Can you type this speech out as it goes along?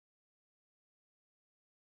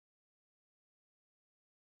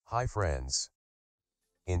Hi friends.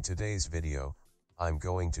 In today's video, I'm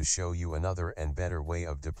going to show you another and better way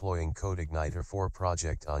of deploying CodeIgniter for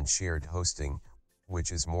project on shared hosting,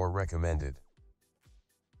 which is more recommended.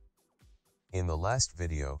 In the last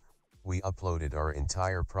video, we uploaded our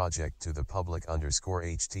entire project to the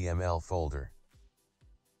public_HTML folder.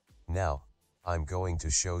 Now, I'm going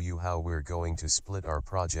to show you how we're going to split our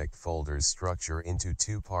project folder's structure into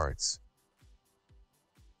two parts.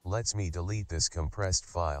 Let's me delete this compressed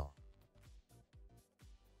file.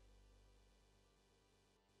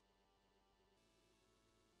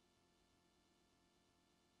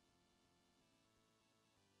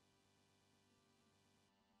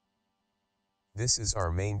 This is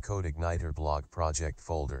our main CodeIgniter blog project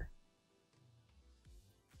folder.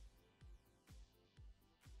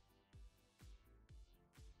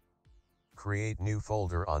 Create new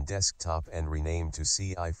folder on desktop and rename to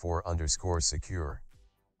ci4_secure.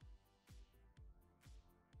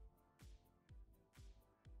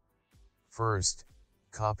 First,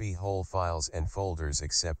 copy whole files and folders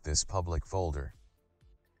except this public folder.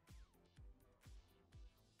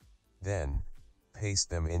 Then, paste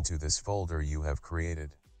them into this folder you have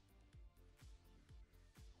created.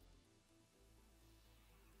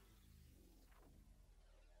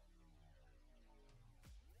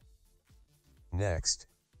 Next,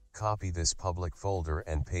 copy this public folder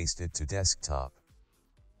and paste it to desktop.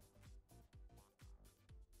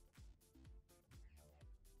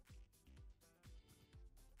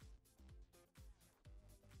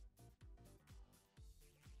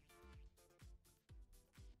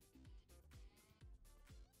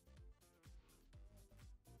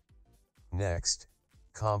 Next,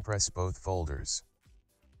 compress both folders.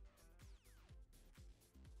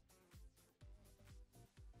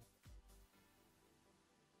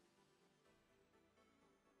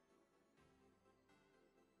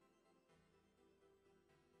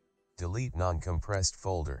 Delete non-compressed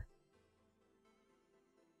folder.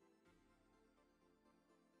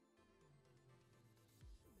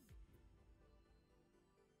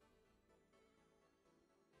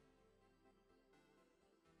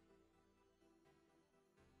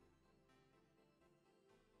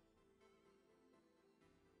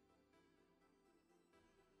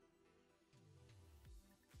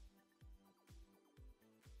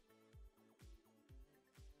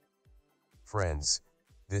 Friends,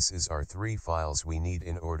 this is our 3 files we need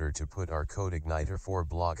in order to put our CodeIgniter 4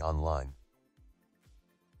 blog online.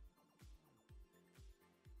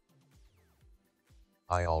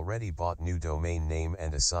 I already bought new domain name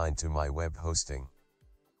and assigned to my web hosting.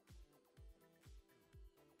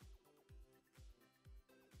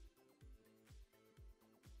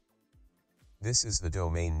 This is the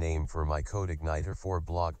domain name for my CodeIgniter 4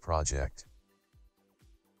 blog project.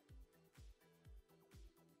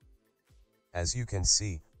 As you can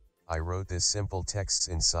see, I wrote this simple texts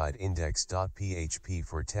inside index.php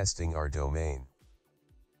for testing our domain.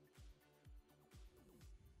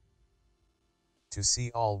 To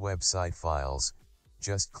see all website files,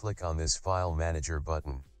 just click on this File Manager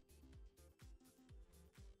button.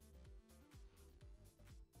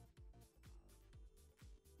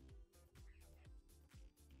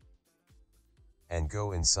 And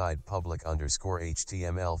go inside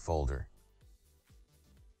public_HTML folder.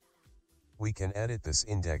 We can edit this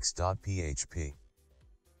index.php.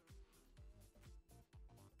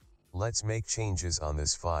 Let's make changes on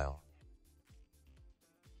this file.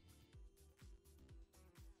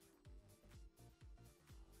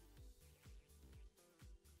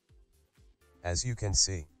 As you can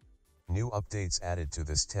see, new updates added to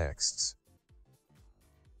this texts.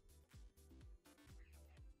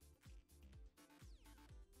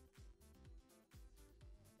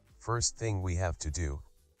 First thing we have to do,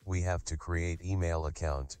 we have to create email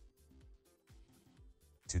account.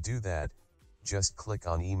 To do that, just click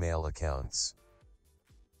on email accounts.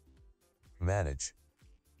 Manage.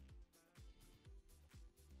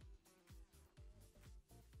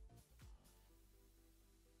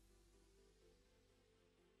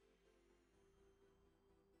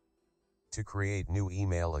 To create new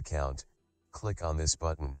email account, click on this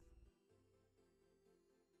button.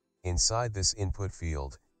 Inside this input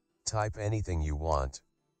field, type anything you want.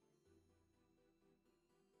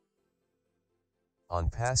 On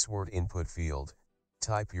password input field,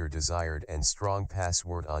 type your desired and strong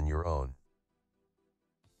password on your own.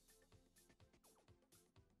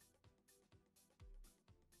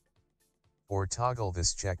 Or toggle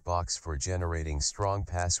this checkbox for generating strong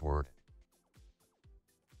password.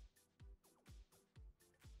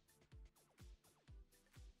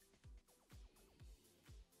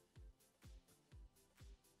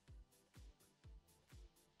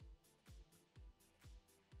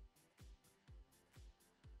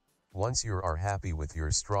 Once you are happy with your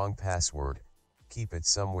strong password, keep it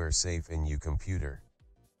somewhere safe in your computer.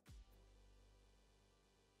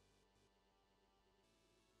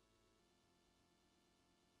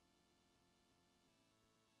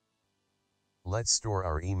 Let's store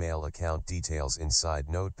our email account details inside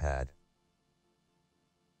Notepad.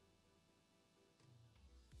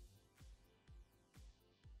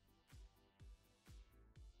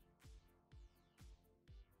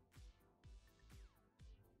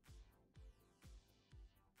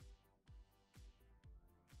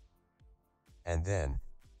 And then,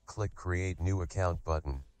 click Create New Account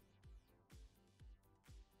button.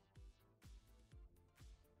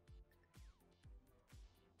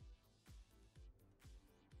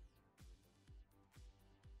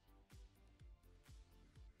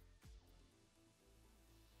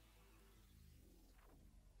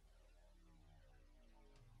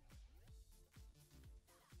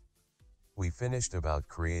 We finished about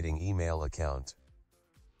creating email account.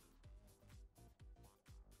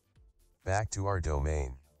 Back to our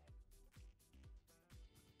domain.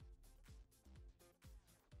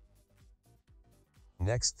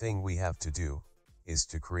 Next thing we have to do, is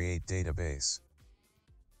to create database.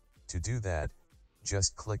 To do that,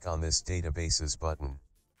 just click on this Databases button.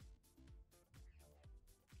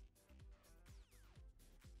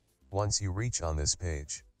 Once you reach on this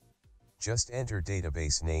page, just enter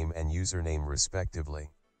database name and username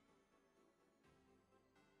respectively.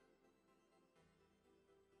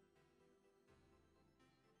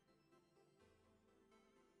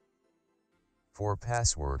 For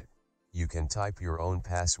password, you can type your own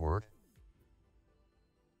password.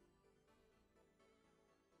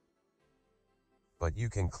 But you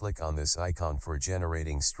can click on this icon for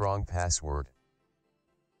generating strong password.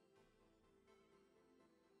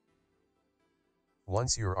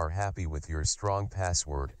 Once you are happy with your strong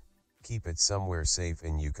password, keep it somewhere safe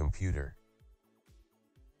in your computer.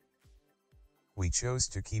 We chose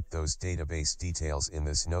to keep those database details in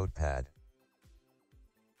this notepad.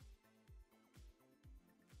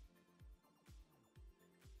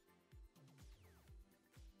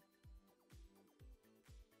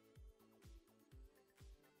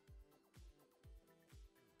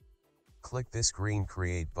 Click this green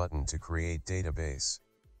Create button to create database.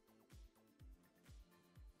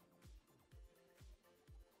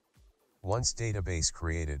 Once database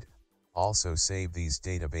created, also save these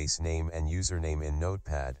database name and username in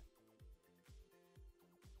Notepad.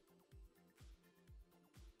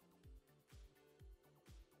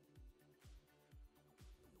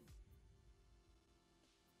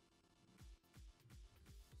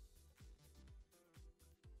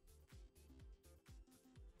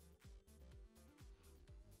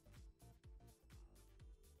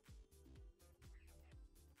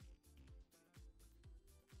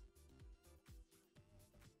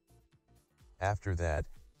 After that,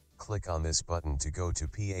 click on this button to go to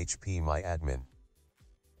phpMyAdmin.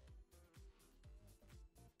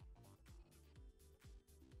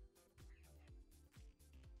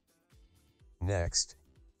 Next,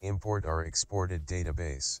 import our exported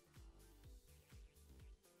database.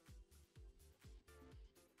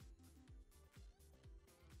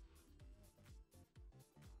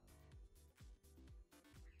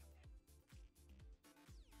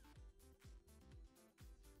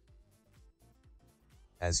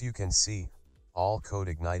 As you can see, all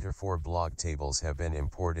CodeIgniter 4 blog tables have been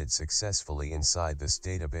imported successfully inside this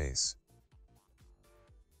database.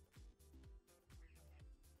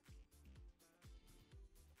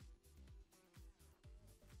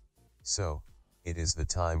 So, it is the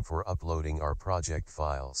time for uploading our project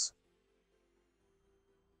files.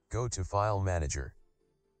 Go to File Manager.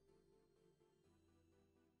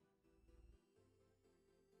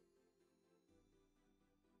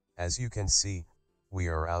 As you can see, we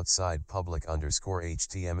are outside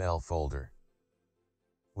public_HTML folder.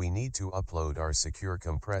 We need to upload our secure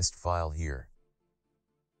compressed file here.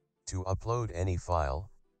 To upload any file,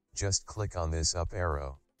 just click on this up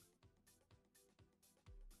arrow.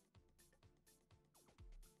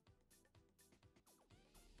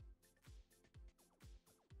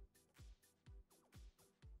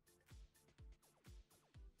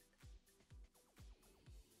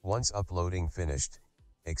 Once uploading finished,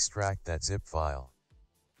 extract that zip file.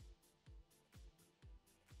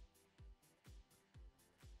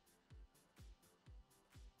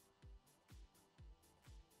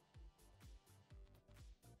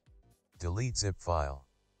 Delete zip file.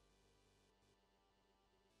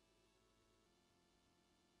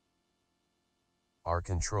 Our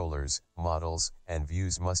controllers, models, and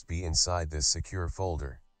views must be inside this secure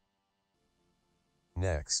folder.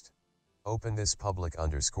 Next, open this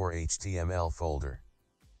public_HTML folder.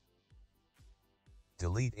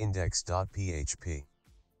 Delete index.php.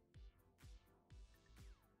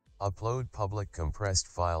 Upload public compressed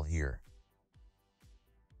file here.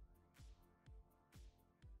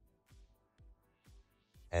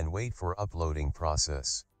 And wait for uploading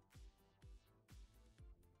process.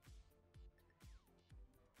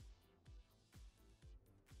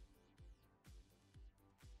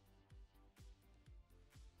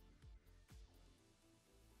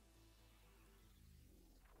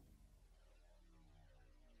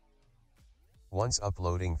 Once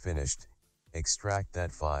uploading finished, extract that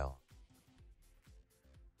file.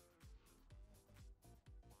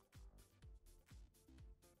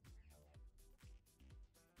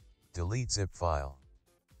 Delete zip file.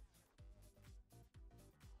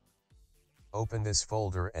 Open this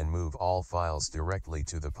folder and move all files directly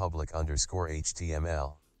to the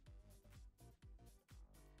public_HTML.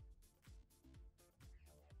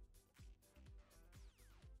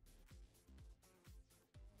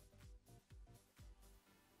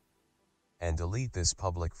 And delete this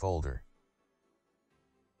public folder.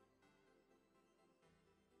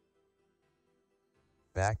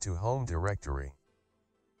 Back to home directory.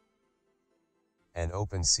 And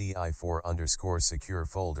open ci4_secure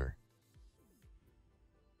folder.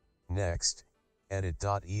 Next, edit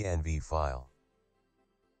 .env file.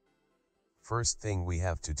 First thing we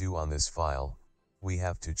have to do on this file, we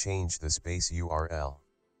have to change the space URL.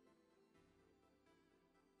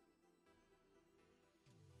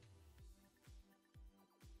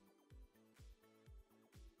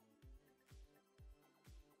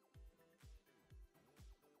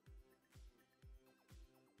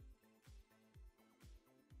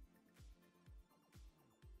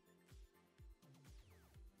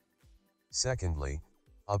 Secondly,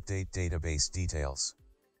 update database details.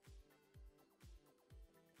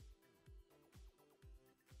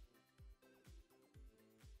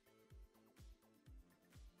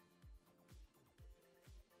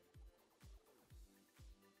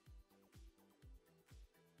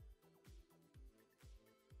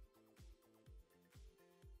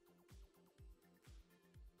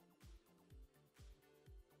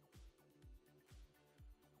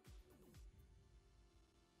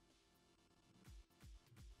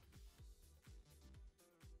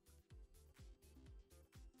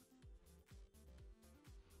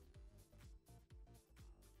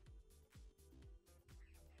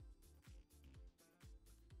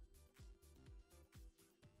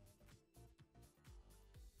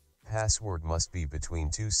 Password must be between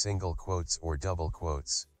two single quotes or double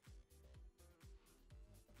quotes.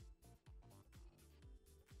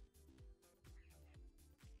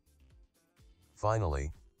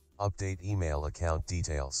 Finally, update email account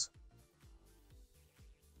details.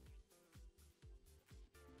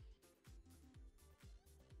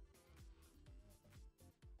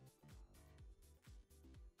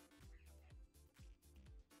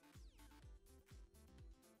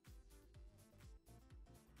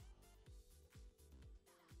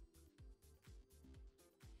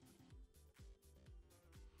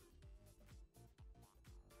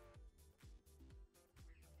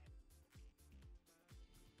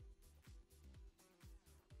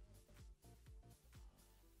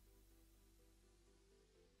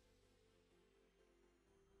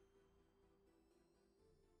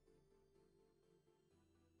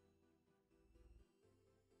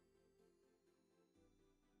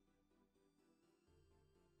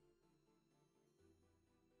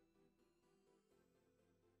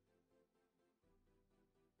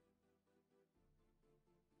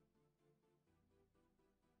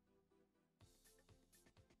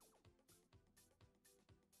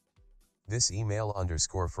 This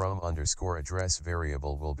email_from_address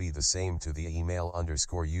variable will be the same to the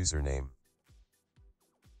email_username.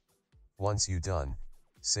 Once you done,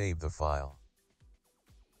 save the file.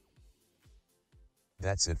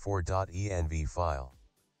 That's it for .env file.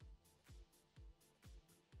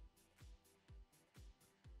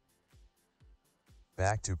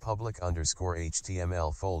 Back to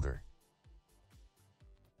public_HTML folder.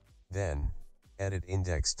 Then, edit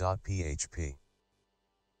index.php.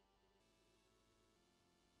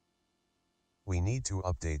 We need to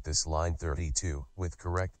update this line 32 with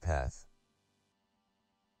correct path.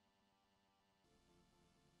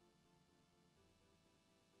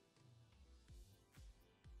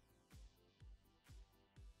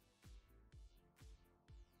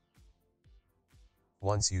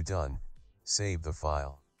 Once you done, save the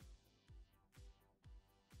file.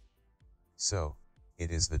 So,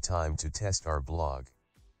 it is the time to test our blog.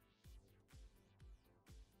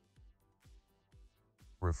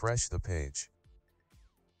 Refresh the page.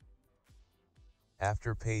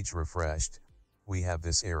 After page refreshed, we have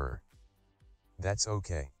this error. That's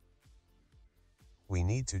okay. We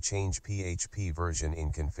need to change PHP version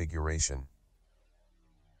in configuration.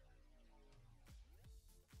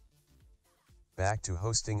 Back to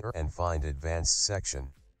Hostgator and find Advanced section.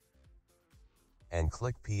 And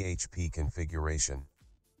click PHP configuration.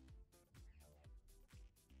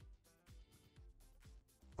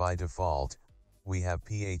 By default, we have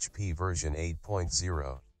PHP version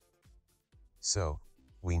 8.0. So,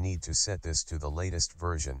 we need to set this to the latest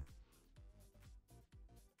version.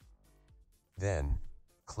 Then,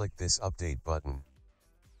 click this Update button.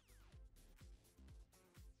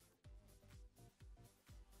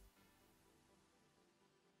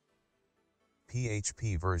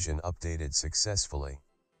 PHP version updated successfully.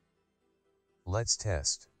 Let's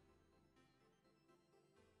test.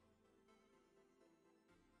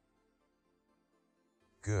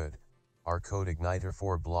 Good, our CodeIgniter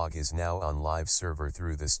 4 blog is now on live server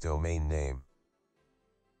through this domain name.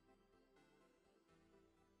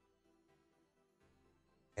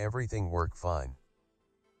 Everything worked fine.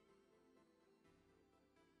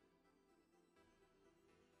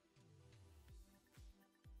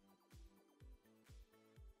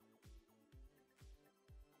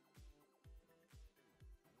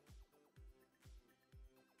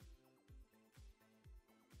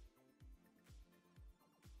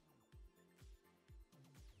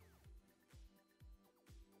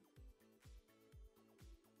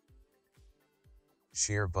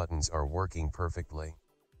 Share buttons are working perfectly.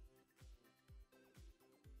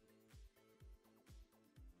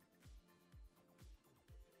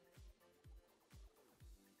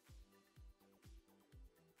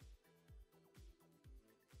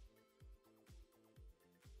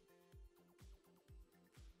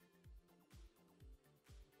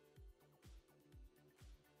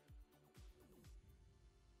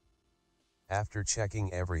 After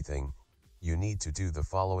checking everything, you need to do the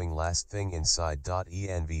following last thing inside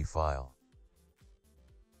 .env file.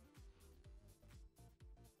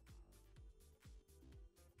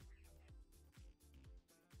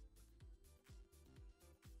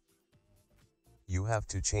 You have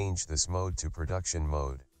to change this mode to production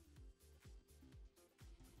mode.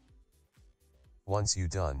 Once you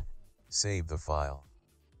done, save the file.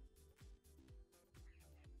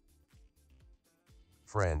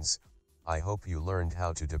 Friends, I hope you learned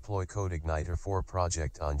how to deploy CodeIgniter 4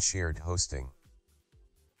 project on shared hosting.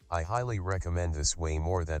 I highly recommend this way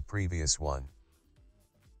more than previous one.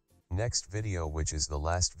 Next video, which is the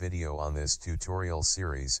last video on this tutorial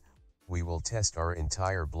series, we will test our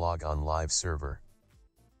entire blog on live server.